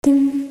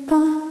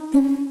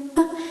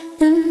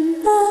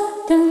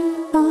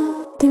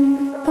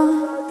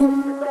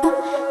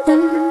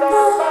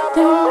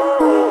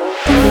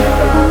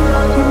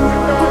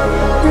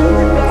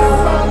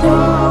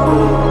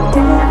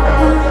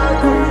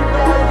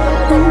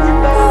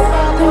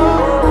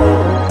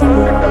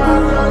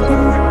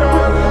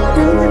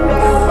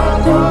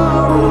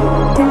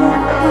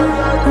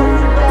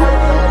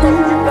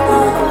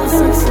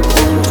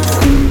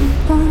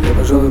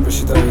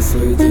Посчитаю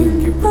свои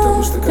деньги,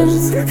 потому что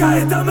кажется,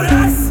 какая-то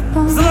мразь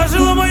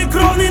заложила мои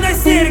кровные на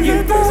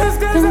серьги.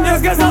 Я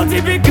сказал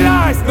тебе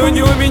красть, но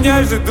не у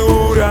меня же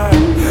дура,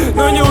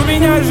 но не у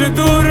меня же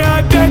дура.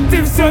 Опять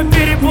ты все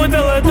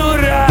перепутала,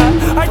 дура.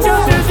 О чем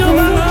ты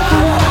думала?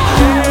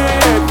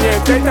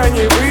 Нет, это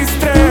не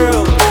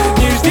выстрел,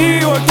 не жди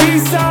его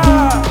киса.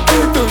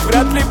 Тут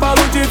вряд ли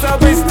получится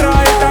быстро,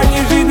 это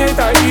не жизнь,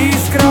 это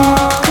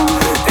искра.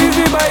 Ты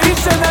же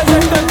боишься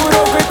нажать на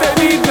курок,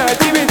 это видно,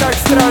 тебе так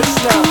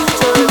страшно.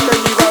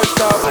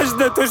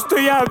 То, что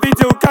я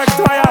видел, как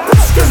твоя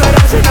пушка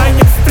заряжена,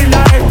 не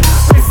стреляет.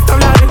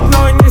 Представляет,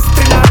 но не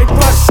стреляет.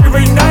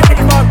 Паршивый нарик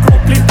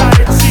вокруг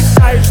летает.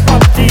 Считаешь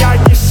бабки, я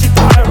не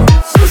считаю.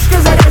 Пушка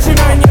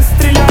заряжена, не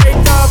стреляет.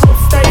 А вот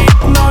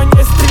стоит, но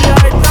не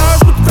стреляет. А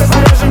шутка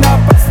заряжена,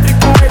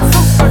 подстрекает.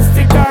 Сук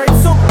подстрекает,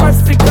 сук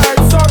подстрекает.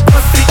 Сок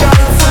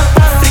подстрекает, сук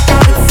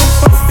подстрекает. Сук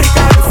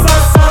подстрекает,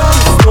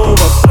 сосок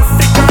снова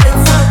подстрекает.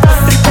 Сук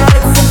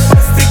подстрекает, сук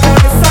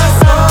подстрекает.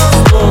 Сосок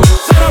снова.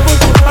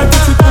 Заработал, а ты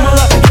что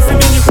думала?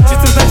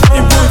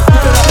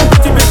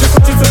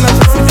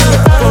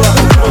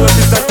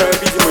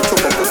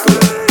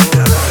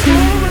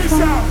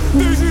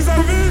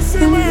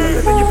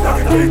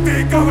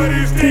 Ты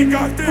говоришь,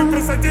 деньгах, ты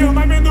просадил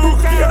на минуху.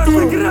 Я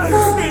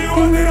проиграю,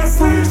 миллионы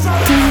расслышал.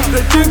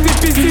 Зачем ты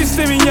пиздишь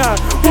на меня?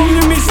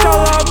 Помню,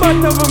 мечтала об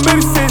этом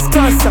Мерседес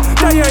класса.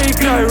 Да я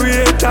играю, и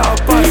это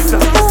опасно.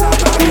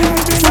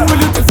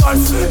 Самолеты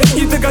фарс,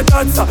 не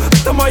догадаться.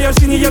 Это моя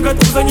жизнь, и я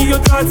готов за нее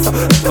драться.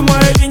 Это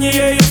моя линия,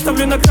 я ее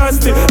ставлю на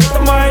красный. Это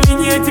моя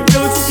линия, тебе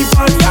лучше не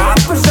пать. Я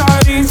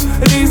обожаю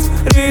риск.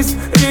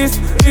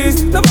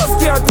 На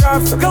мозге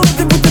отрався.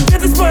 Голодный будто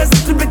бедность, моя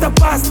застребит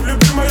опасно.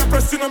 Любимая,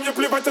 прости, но мне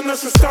плевать на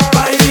нашу старость.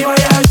 Пойми,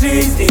 моя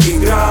жизнь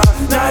игра,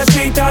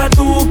 нажми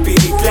тату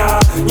петля.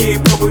 Не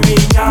пробуй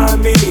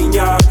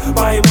меня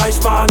поймаешь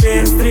в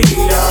момент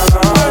стреля.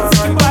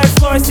 Сгибай в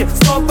злости,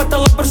 снова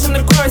потолок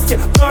брошенной кости.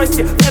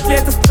 Бросьте, вряд ли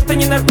это спорт, а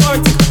не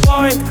наркотик.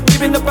 Поинт,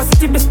 именно по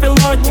сути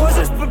беспилотник.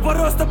 Можешь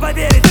просто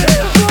поверить,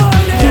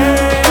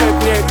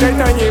 Нет,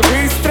 это не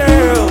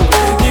выстрел,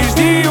 не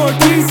жди его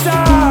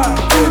киса.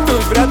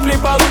 Тут вряд ли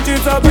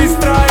получится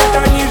быстро,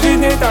 это не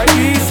жизнь, это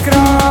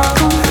искра.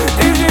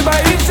 Ты же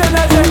боишься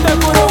нажать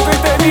на курок,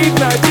 это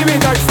видно, тебе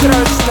так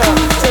страшно.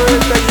 Все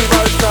это не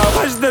важно,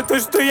 важно то,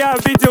 что я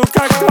видел,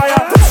 как твоя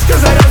пушка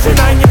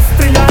заряжена, не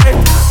стреляет.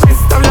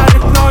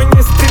 Представляет, но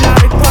не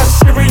стреляет.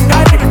 Паршивый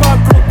нарик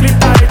вокруг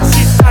летает.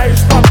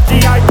 Считаешь бабки,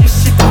 я не